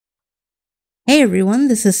Hey everyone,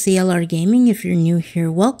 this is CLRgaming. If you're new here,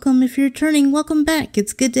 welcome. If you're returning, welcome back.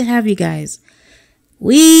 It's good to have you guys.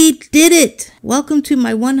 We did it! Welcome to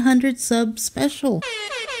my 100 sub special.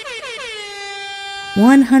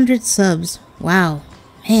 100 subs. Wow.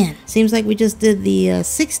 Man, seems like we just did the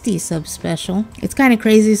 60 sub special. It's kind of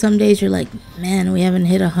crazy. Some days you're like, man, we haven't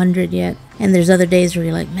hit 100 yet. And there's other days where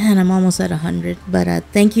you're like, man, I'm almost at 100. But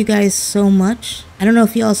thank you guys so much. I don't know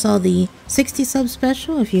if you all saw the 60 sub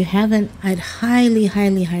special. If you haven't, I'd highly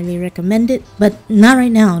recommend it. But not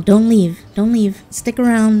right now. Don't leave. Don't leave. Stick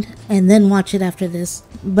around and then watch it after this.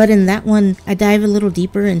 But in that one, I dive a little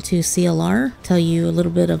deeper into CLR, tell you a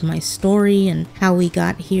little bit of my story and how we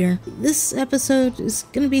got here. This episode is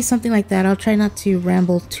going to be something like that. I'll try not to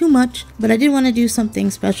ramble too much, but I did want to do something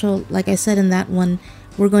special. Like I said in that one,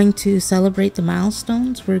 we're going to celebrate the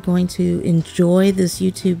milestones, we're going to enjoy this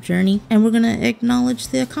YouTube journey, and we're going to acknowledge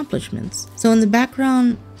the accomplishments. So in the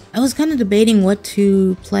background, I was kind of debating what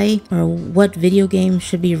to play or what video game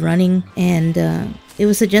should be running, and it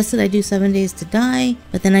was suggested I do 7 Days to Die,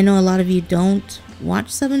 but then I know a lot of you don't watch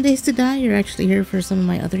 7 Days to Die, you're actually here for some of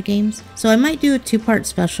my other games. So I might do a two-part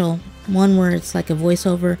special, one where it's like a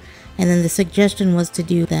voiceover, and then the suggestion was to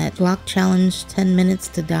do that block challenge 10 minutes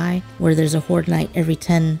to die, where there's a horde night every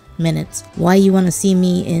 10 minutes. Why you want to see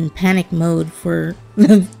me in panic mode for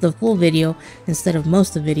the full video instead of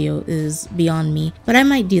most of the video is beyond me, but I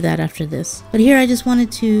might do that after this. But here I just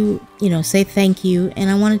wanted to, say thank you, and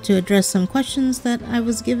I wanted to address some questions that I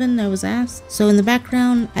was given, I was asked. So in the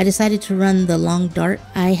background, I decided to run the long dart.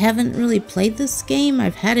 I haven't really played this game.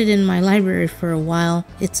 I've had it in my library for a while.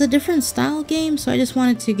 It's a different style game, so I just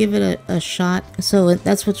wanted to give it a shot. So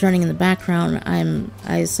that's what's running in the background.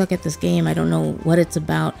 I suck at this game. I don't know what it's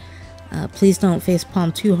about. Please don't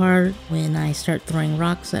facepalm too hard when I start throwing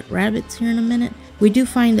rocks at rabbits here in a minute. We do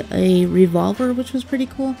find a revolver, which was pretty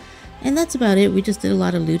cool. And that's about it. We just did a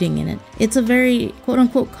lot of looting in it. It's a very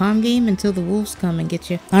quote-unquote calm game until the wolves come and get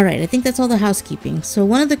you. Alright, I think that's all the housekeeping. So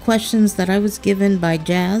one of the questions that I was given by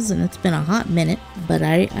Jazz, and it's been a hot minute, but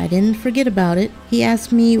I didn't forget about it. He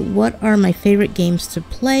asked me what are my favorite games to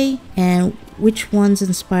play and which ones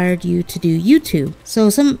inspired you to do YouTube. So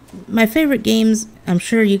my favorite games, I'm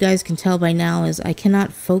sure you guys can tell by now, is I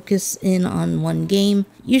cannot focus in on one game.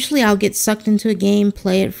 Usually I'll get sucked into a game,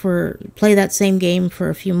 play that same game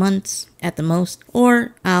for a few months at the most,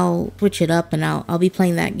 or I'll switch it up and I'll be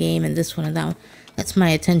playing that game and this one and that one. That's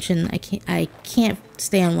my attention. I can't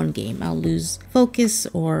stay on one game. I'll lose focus,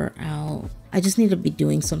 or I just need to be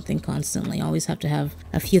doing something constantly. I always have to have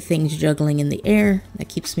a few things juggling in the air. That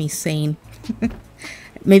keeps me sane.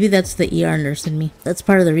 Maybe that's the ER nurse in me. That's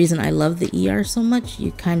part of the reason I love the ER so much.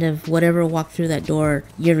 You kind of, whatever walked through that door,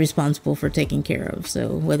 you're responsible for taking care of. So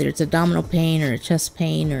whether it's abdominal pain or a chest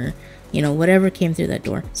pain or, whatever came through that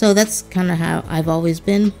door. So that's kind of how I've always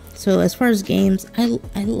been. So as far as games,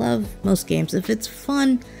 I love most games. If it's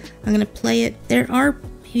fun, I'm going to play it. There are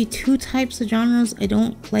maybe two types of genres I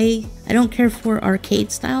don't play. I don't care for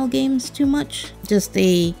arcade style games too much. Just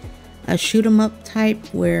a shoot 'em up type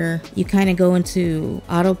where you kind of go into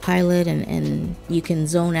autopilot and you can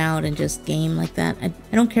zone out and just game like that. I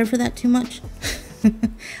don't care for that too much.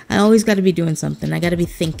 I always got to be doing something. I got to be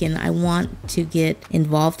thinking. I want to get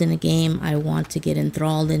involved in a game. I want to get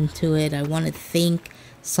enthralled into it. I want to think,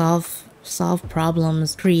 solve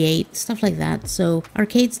problems, create, stuff like that. So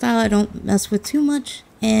arcade style I don't mess with too much,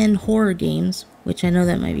 and horror games, which I know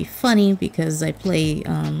that might be funny because I play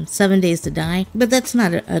 7 Days to Die, but that's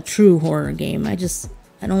not a true horror game. I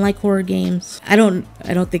don't like horror games. I don't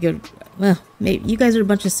think it, well, maybe you guys are a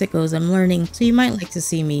bunch of sickos. I'm learning, so you might like to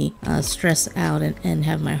see me stress out and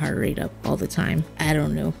have my heart rate up all the time. I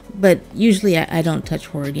don't know, but usually I don't touch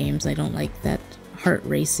horror games. I don't like that heart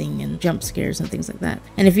racing and jump scares and things like that.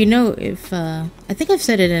 And if I think I've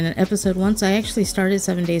said it in an episode once, I actually started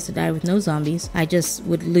 7 Days to Die with no zombies. I just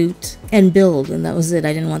would loot and build, and that was it.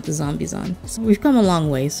 I didn't want the zombies on. So we've come a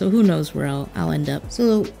long way, so who knows where I'll end up.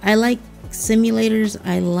 So I like simulators,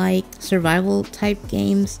 I like survival type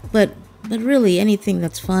games, but really anything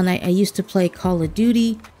that's fun. I used to play Call of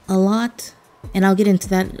Duty a lot, and I'll get into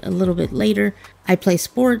that a little bit later. I play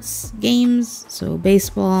sports games, so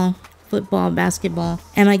baseball, football, basketball.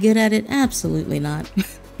 Am I good at it? Absolutely not.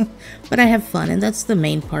 But I have fun, and that's the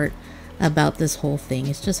main part about this whole thing.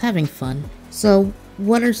 It's just having fun. So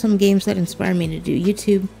what are some games that inspire me to do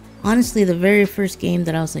YouTube? Honestly, the very first game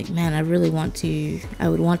that I was like, man, I would want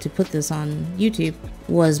to put this on YouTube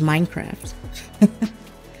was Minecraft.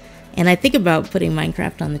 And I think about putting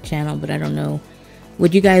Minecraft on the channel, but I don't know.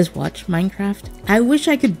 Would you guys watch Minecraft? I wish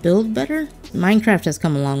I could build better. Minecraft has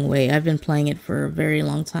come a long way. I've been playing it for a very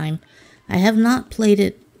long time. I have not played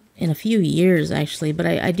it in a few years actually, but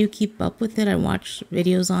I do keep up with it. I watch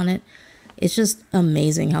videos on it. It's just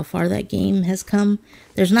amazing how far that game has come.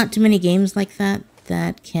 There's not too many games like that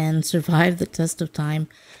that can survive the test of time,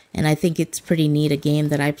 and I think it's pretty neat. A game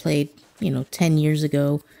that I played, 10 years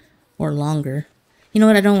ago or longer. You know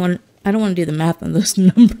what? I don't want to do the math on those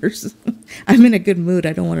numbers. I'm in a good mood.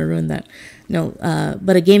 I don't want to ruin that. No,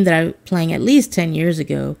 but a game that I was playing at least 10 years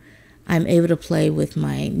ago, I'm able to play with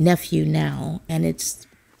my nephew now, and it's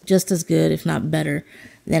just as good, if not better,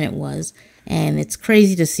 than it was. And it's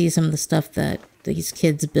crazy to see some of the stuff that these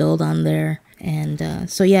kids build on there. And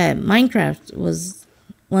so yeah, Minecraft was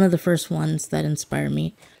one of the first ones that inspired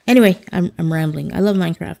me. Anyway, I'm rambling. I love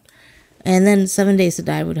Minecraft. And then 7 Days to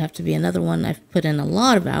Die would have to be another one. I've put in a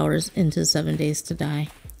lot of hours into 7 Days to Die.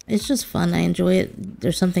 It's just fun. I enjoy it.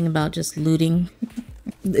 There's something about just looting.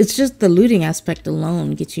 It's just the looting aspect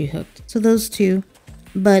alone gets you hooked. So those two.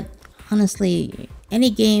 But honestly,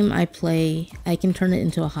 any game I play, I can turn it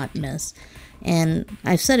into a hot mess. And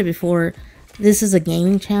I've said it before, this is a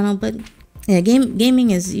gaming channel, but yeah,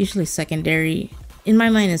 gaming is usually secondary. In my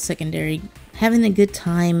mind, it's secondary. Having a good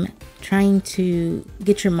time, trying to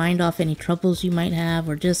get your mind off any troubles you might have,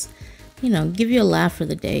 or just, give you a laugh for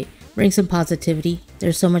the day. Bring some positivity.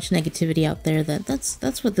 There's so much negativity out there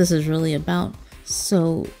that's what this is really about.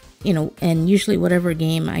 So, and usually whatever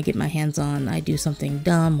game I get my hands on, I do something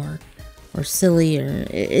dumb or silly, or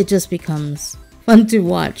it just becomes fun to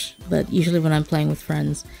watch. But usually when I'm playing with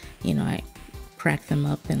friends, I crack them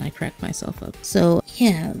up and I crack myself up. So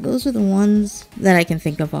yeah, those are the ones that I can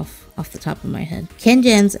think of off the top of my head. Ken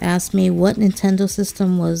Jans asked me what Nintendo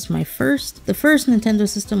system was my first. The first Nintendo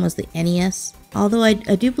system was the NES. Although I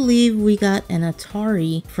do believe we got an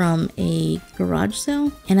Atari from a garage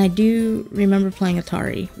sale, and I do remember playing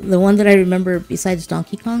Atari. The one that I remember besides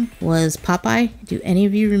Donkey Kong was Popeye. Do any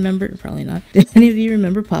of you remember? Probably not. Do any of you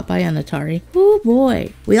remember Popeye on Atari? Oh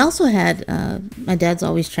boy. We also had, my dad's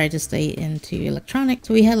always tried to stay into electronics,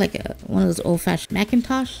 so we had like one of those old-fashioned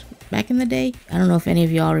Macintosh back in the day. I don't know if any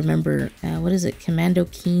of y'all remember, what is it? Commando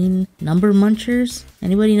Keen Number Munchers?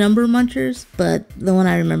 Anybody Number Munchers? But the one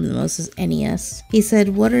I remember the most is NES. He said,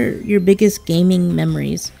 what are your biggest gaming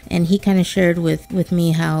memories? And he kind of shared with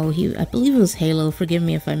me how I believe it was Halo, forgive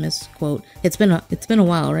me if I misquote. It's been a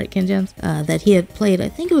while, right, Ken Jans? That he had played, I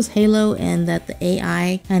think it was Halo, and that the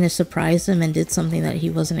AI kind of surprised him and did something that he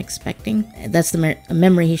wasn't expecting. That's the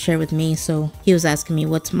memory he shared with me. So he was asking me,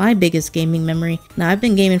 what's my biggest gaming memory? Now, I've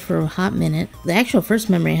been gaming for a hot minute. The actual first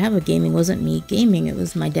memory I have of gaming wasn't me gaming. It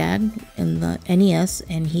was my dad in the NES,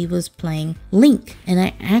 and he was playing Link. And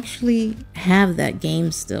I actually have that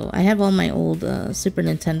game still. I have all my old Super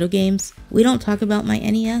Nintendo games. We don't talk about my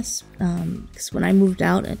NES because when I moved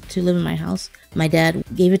out to live in my house, my dad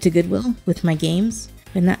gave it to Goodwill with my games,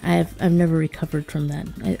 and I've never recovered from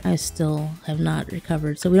that. I still have not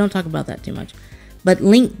recovered, so we don't talk about that too much. But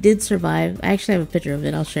Link did survive. I actually have a picture of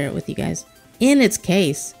it. I'll share it with you guys. In its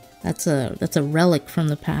case, that's a relic from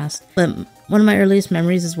the past. But one of my earliest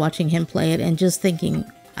memories is watching him play it and just thinking,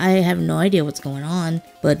 I have no idea what's going on,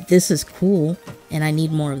 but this is cool, and I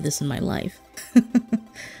need more of this in my life.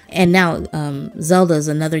 And now Zelda is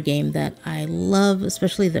another game that I love,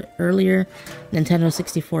 especially the earlier Nintendo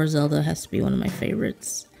 64 Zelda has to be one of my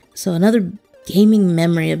favorites. So another gaming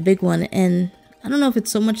memory, a big one, and I don't know if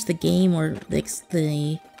it's so much the game or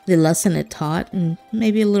the lesson it taught, and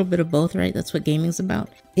maybe a little bit of both, right? That's what gaming's about.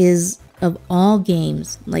 Is of all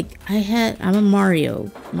games, like I'm a Mario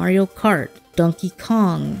Kart, Donkey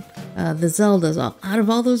Kong, the Zeldas. Out of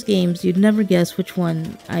all those games, you'd never guess which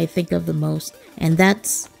one I think of the most. And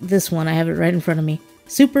that's this one. I have it right in front of me.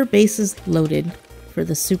 Super Bases Loaded for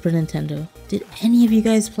the Super Nintendo. Did any of you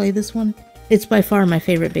guys play this one? It's by far my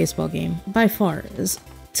favorite baseball game. By far.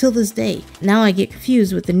 Till this day. Now I get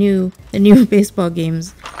confused with the new baseball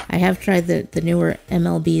games. I have tried the newer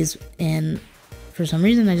MLBs, and for some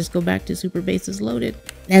reason I just go back to Super Bases Loaded.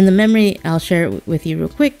 And the memory, I'll share it with you real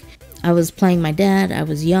quick. I was playing my dad. I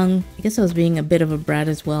was young. I guess I was being a bit of a brat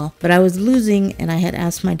as well. But I was losing, and I had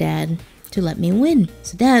asked my dad to let me win.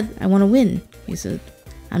 So, Dad, I want to win. He said,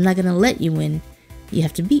 I'm not going to let you win. You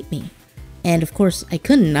have to beat me. And of course, I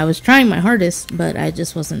couldn't. I was trying my hardest, but I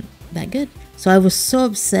just wasn't that good. So I was so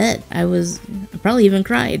upset. I probably even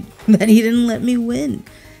cried that he didn't let me win.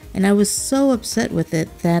 And I was so upset with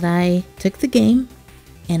it that I took the game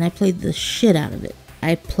and I played the shit out of it.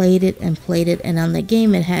 I played it, and on the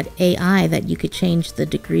game it had AI that you could change the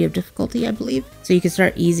degree of difficulty, I believe. So you could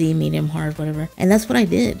start easy, medium, hard, whatever. And that's what I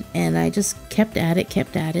did. And I just kept at it,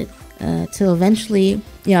 till eventually,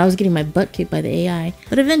 I was getting my butt kicked by the AI.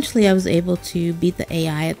 But eventually I was able to beat the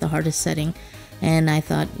AI at the hardest setting. And I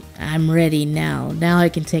thought, I'm ready now. Now I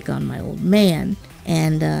can take on my old man.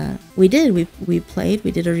 And we did. We played.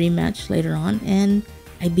 We did a rematch later on, and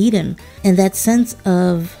I beat him. And that sense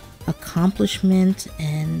of accomplishment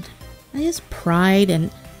and I guess pride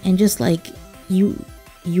and just like you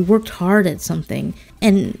worked hard at something.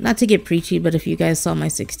 And not to get preachy, but if you guys saw my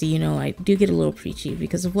 60, you know I do get a little preachy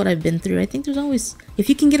because of what I've been through. I think there's always, if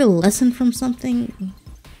you can get a lesson from something,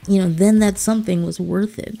 you know, then that something was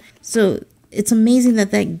worth it. So it's amazing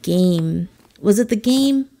that that game, was it the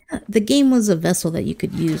game? The game was a vessel that you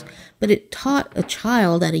could use, but it taught a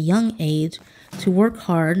child at a young age to work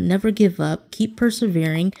hard, never give up, keep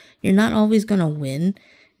persevering. You're not always going to win.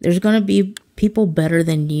 There's going to be people better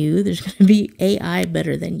than you. There's going to be AI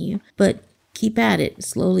better than you, but keep at it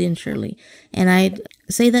slowly and surely. And I'd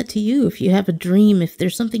say that to you. If you have a dream, if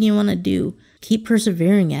there's something you want to do, keep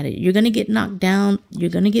persevering at it. You're going to get knocked down. You're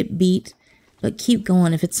going to get beat, but keep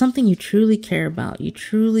going. If it's something you truly care about, you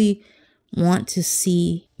truly want to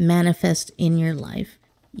see manifest in your life,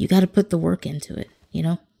 you got to put the work into it, you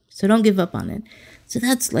know? So don't give up on it. So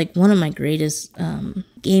that's like one of my greatest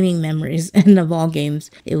gaming memories, and of all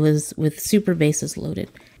games, it was with Super Bases Loaded.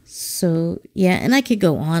 So yeah, and I could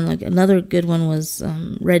go on. Like another good one was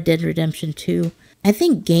Red Dead Redemption 2. I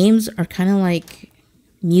think games are kind of like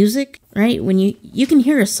music, right? When you can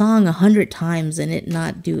hear a song 100 times and it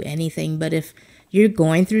not do anything, but if you're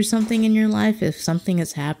going through something in your life, if something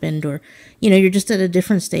has happened, or, you know, you're just at a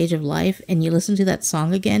different stage of life and you listen to that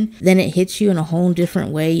song again, then it hits you in a whole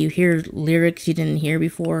different way. You hear lyrics you didn't hear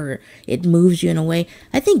before, or it moves you in a way.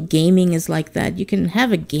 I think gaming is like that. You can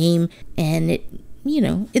have a game and it, you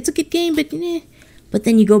know, it's a good game, but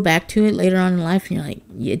then you go back to it later on in life and you're like,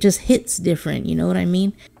 it just hits different. You know what I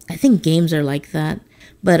mean? I think games are like that.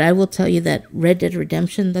 But I will tell you that Red Dead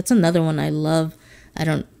Redemption, that's another one I love.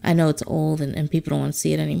 I know it's old and people don't want to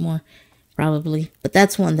see it anymore, probably. But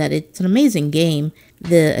that's one that it's an amazing game.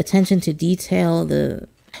 The attention to detail,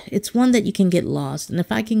 it's one that you can get lost. And if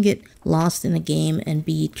I can get lost in a game and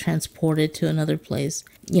be transported to another place,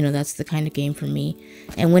 you know, that's the kind of game for me.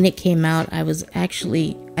 And when it came out, I was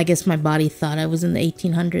actually, I guess my body thought I was in the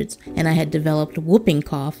 1800s and I had developed whooping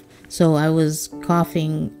cough. So I was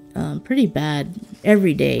coughing pretty bad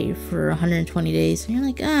every day for 120 days. And you're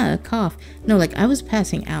like, a cough. No, like I was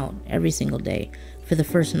passing out every single day for the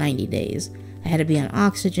first 90 days. I had to be on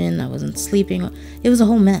oxygen. I wasn't sleeping. It was a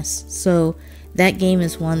whole mess. So that game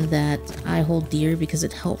is one that I hold dear because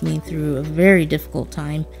it helped me through a very difficult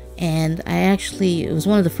time. And it was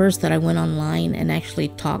one of the first that I went online and actually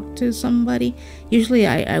talked to somebody. Usually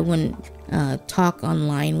I wouldn't talk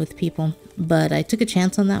online with people, but I took a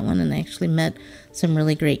chance on that one and I actually met some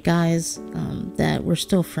really great guys that we're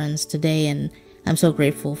still friends today, and I'm so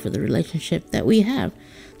grateful for the relationship that we have.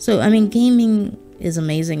 So, I mean, gaming is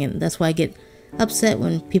amazing, and that's why I get upset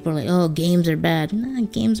when people are like, oh, games are bad. Nah,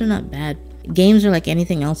 games are not bad. Games are like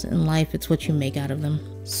anything else in life. It's what you make out of them.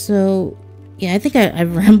 So, yeah, I think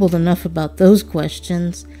I've rambled enough about those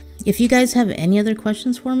questions. If you guys have any other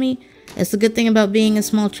questions for me, that's the good thing about being a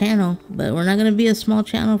small channel, but we're not going to be a small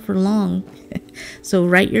channel for long. So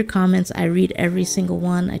write your comments. I read every single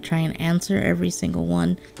one. I try and answer every single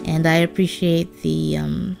one, and I appreciate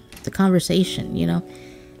the conversation, you know,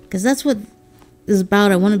 because that's what this is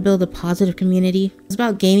about. I want to build a positive community. It's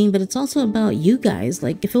about gaming, but it's also about you guys.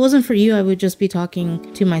 Like, if it wasn't for you, I would just be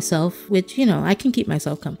talking to myself, which, you know, I can keep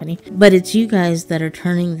myself company. But it's you guys that are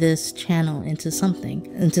turning this channel into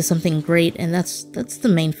something great. And that's the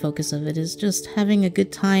main focus of it, is just having a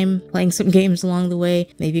good time, playing some games along the way,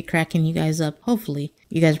 maybe cracking you guys up. Hopefully.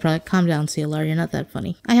 You guys are probably, calm down, CLR, you're not that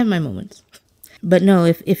funny. I have my moments. But no,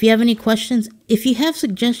 if you have any questions, if you have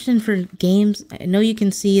suggestions for games, I know you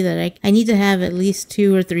can see that I need to have at least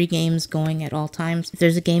 2 or 3 games going at all times. If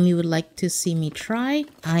there's a game you would like to see me try,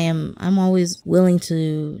 I'm always willing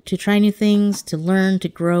to try new things, to learn, to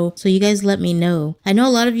grow. So you guys let me know. I know a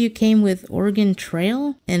lot of you came with Oregon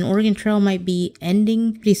Trail, and Oregon Trail might be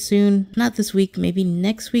ending pretty soon. Not this week, maybe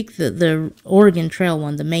next week, the Oregon Trail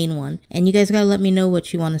one, the main one. And you guys gotta let me know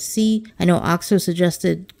what you want to see. I know Oxo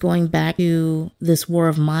suggested going back to this War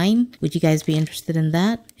of Mine. Would you guys be interested in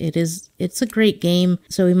that? It's a great game,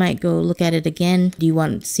 so we might go look at it again. Do you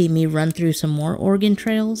want to see me run through some more Oregon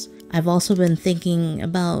Trails? I've also been thinking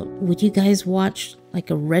about, would you guys watch like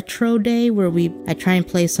a retro day where I try and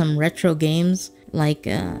play some retro games? Like,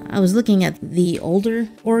 I was looking at the older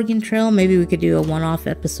Oregon Trail. Maybe we could do a one-off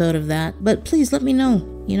episode of that. But please let me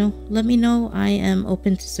know, you know, let me know. I am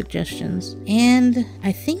open to suggestions. And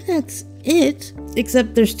I think that's it,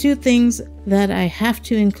 except there's 2 things that I have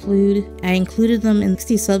to include. I included them in the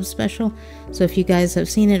 60 sub special, so if you guys have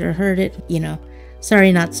seen it or heard it, you know,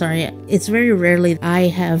 sorry, not sorry. It's very rarely I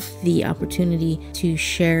have the opportunity to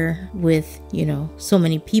share with, so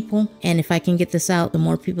many people. And if I can get this out, the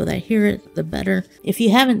more people that hear it, the better. If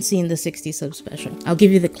you haven't seen the 60 sub special, I'll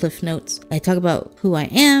give you the cliff notes. I talk about who I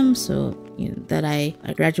am. So that I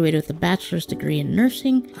graduated with a bachelor's degree in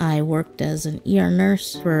nursing. I worked as an ER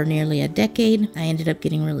nurse for nearly a decade. I ended up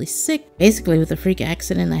getting really sick, basically with a freak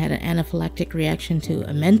accident. I had an anaphylactic reaction to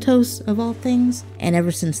a Mentos of all things. And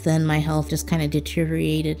ever since then, my health just kind of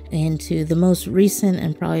deteriorated into the most recent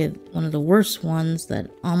and probably one of the worst ones that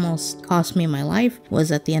almost cost me my life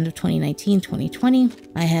was at the end of 2019, 2020.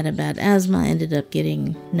 I had a bad asthma, ended up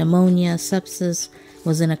getting pneumonia, sepsis,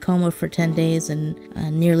 was in a coma for 10 days and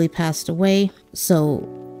nearly passed away. So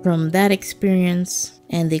from that experience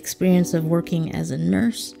and the experience of working as a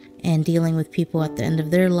nurse and dealing with people at the end of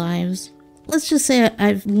their lives, let's just say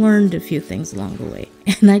I've learned a few things along the way.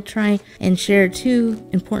 And I try and share two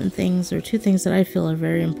important things, or two things that I feel are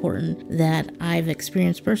very important that I've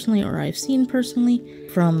experienced personally or I've seen personally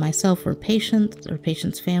from myself or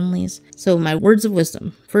patients' families. So my words of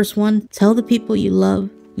wisdom. First one, tell the people you love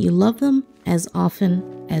them as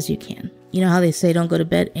often as you can. You know how they say don't go to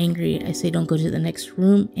bed angry? I say don't go to the next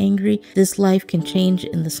room angry. This life can change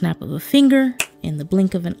in the snap of a finger, in the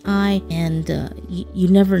blink of an eye, and you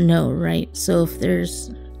never know, right? So if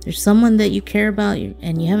there's someone that you care about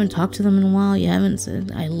and you haven't talked to them in a while, you haven't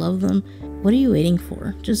said I love them, what are you waiting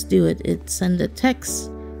for? Just do it. Send a text,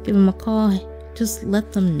 give them a call. Just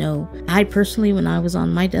let them know. I personally, when I was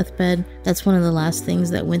on my deathbed, that's one of the last things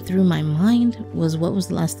that went through my mind was what was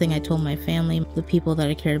the last thing I told my family, the people that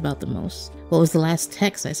I cared about the most? What was the last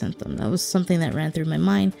text I sent them? That was something that ran through my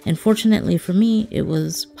mind. And fortunately for me, it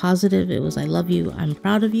was positive. It was, I love you, I'm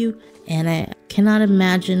proud of you. And I cannot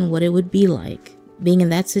imagine what it would be like being in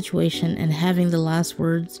that situation and having the last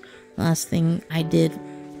words, last thing I did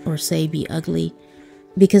or say be ugly.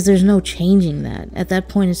 Because there's no changing that. At that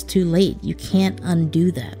point, it's too late. You can't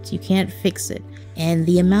undo that. You can't fix it. And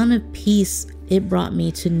the amount of peace it brought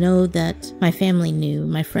me to know that my family knew,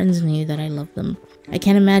 my friends knew that I loved them. I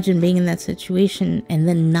can't imagine being in that situation and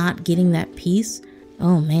then not getting that peace.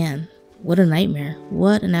 Oh man, what a nightmare.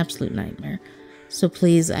 What an absolute nightmare. So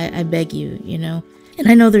please, I beg you, And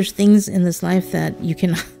I know there's things in this life that you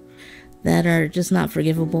can... that are just not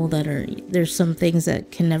forgivable, there's some things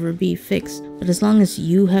that can never be fixed. But as long as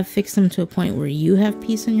you have fixed them to a point where you have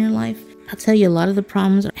peace in your life, I'll tell you, a lot of the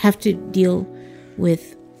problems have to deal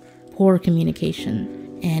with poor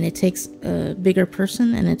communication. And it takes a bigger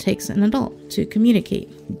person and it takes an adult to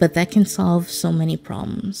communicate. But that can solve so many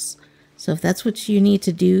problems. So if that's what you need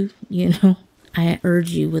to do, I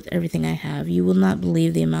urge you with everything I have. You will not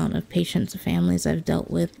believe the amount of patients and families I've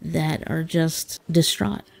dealt with that are just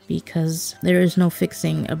distraught, because there is no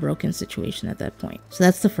fixing a broken situation at that point. So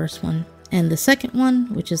that's the first one. And the second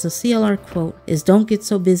one, which is a CLR quote, is don't get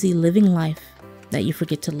so busy living life that you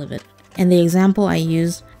forget to live it. And the example I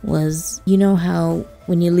used was, how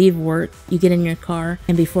when you leave work, you get in your car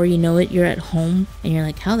and before you know it, you're at home and you're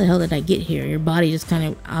like, how the hell did I get here? Your body just kind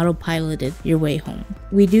of autopiloted your way home.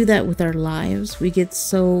 We do that with our lives. We get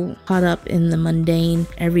so caught up in the mundane,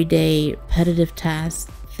 everyday, repetitive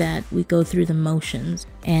tasks that we go through the motions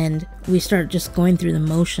and we start just going through the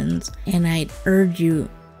motions. And I urge you,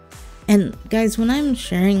 and guys, when I'm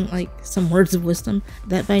sharing like some words of wisdom,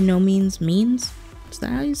 that by no means means, is that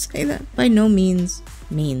how you say that? By no means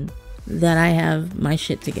mean that I have my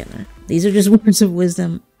shit together. These are just words of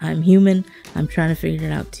wisdom. I'm human. I'm trying to figure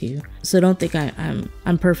it out too. So don't think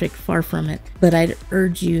I'm perfect, far from it. But I'd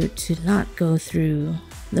urge you to not go through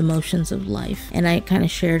the motions of life. And I kind of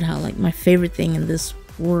shared how like my favorite thing in this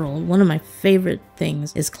world, one of my favorite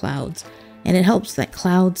things is clouds. And it helps that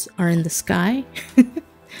clouds are in the sky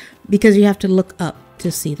because you have to look up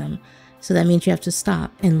to see them. So that means you have to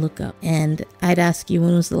stop and look up. And I'd ask you,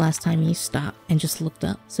 when was the last time you stopped and just looked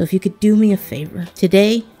up? So if you could do me a favor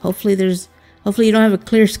today, hopefully you don't have a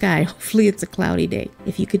clear sky. Hopefully it's a cloudy day.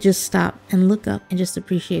 If you could just stop and look up and just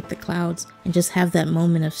appreciate the clouds and just have that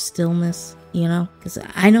moment of stillness, because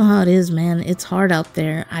I know how it is, man. It's hard out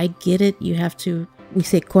there. I get it. We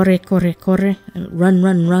say corre, corre, corre, run,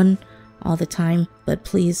 run, run all the time. But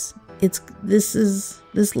please,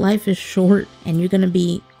 this life is short and you're going to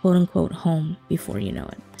be quote unquote home before you know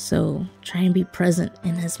it. So try and be present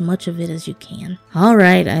in as much of it as you can. All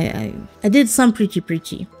right. I did some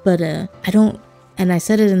preachy, but I don't, and I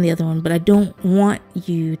said it in the other one, but I don't want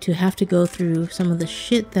you to have to go through some of the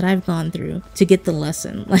shit that I've gone through to get the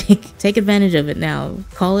lesson. Like, take advantage of it now.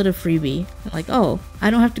 Call it a freebie. Like, oh, I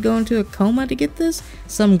don't have to go into a coma to get this?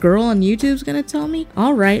 Some girl on YouTube's gonna tell me?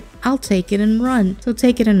 All right, I'll take it and run. So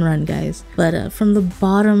take it and run, guys. But from the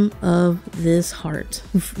bottom of this heart,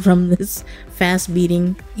 from this fast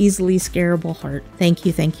beating, easily scarable heart, thank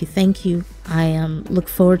you, thank you, thank you. I look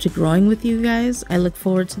forward to growing with you guys. I look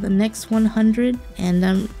forward to the next 100, and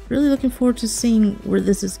I'm really looking forward to seeing where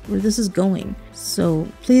this is going. So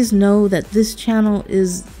please know that this channel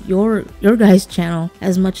is your guys' channel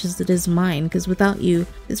as much as it is mine, because without you,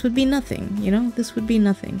 this would be nothing. You know, this would be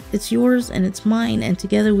nothing. It's yours and it's mine, and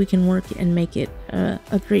together we can work and make it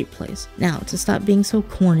a great place. Now, to stop being so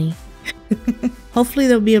corny. Hopefully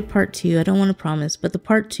there'll be a part 2. I don't want to promise, but the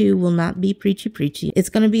part 2 will not be preachy. It's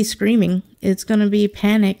going to be screaming. It's going to be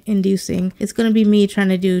panic inducing. It's going to be me trying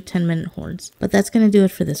to do 10-minute hordes. But that's going to do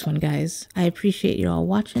it for this one, guys. I appreciate you all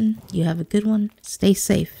watching. You have a good one. Stay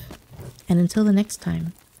safe. And until the next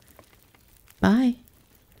time, bye.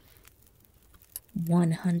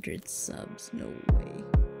 100 subs. No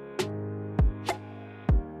way.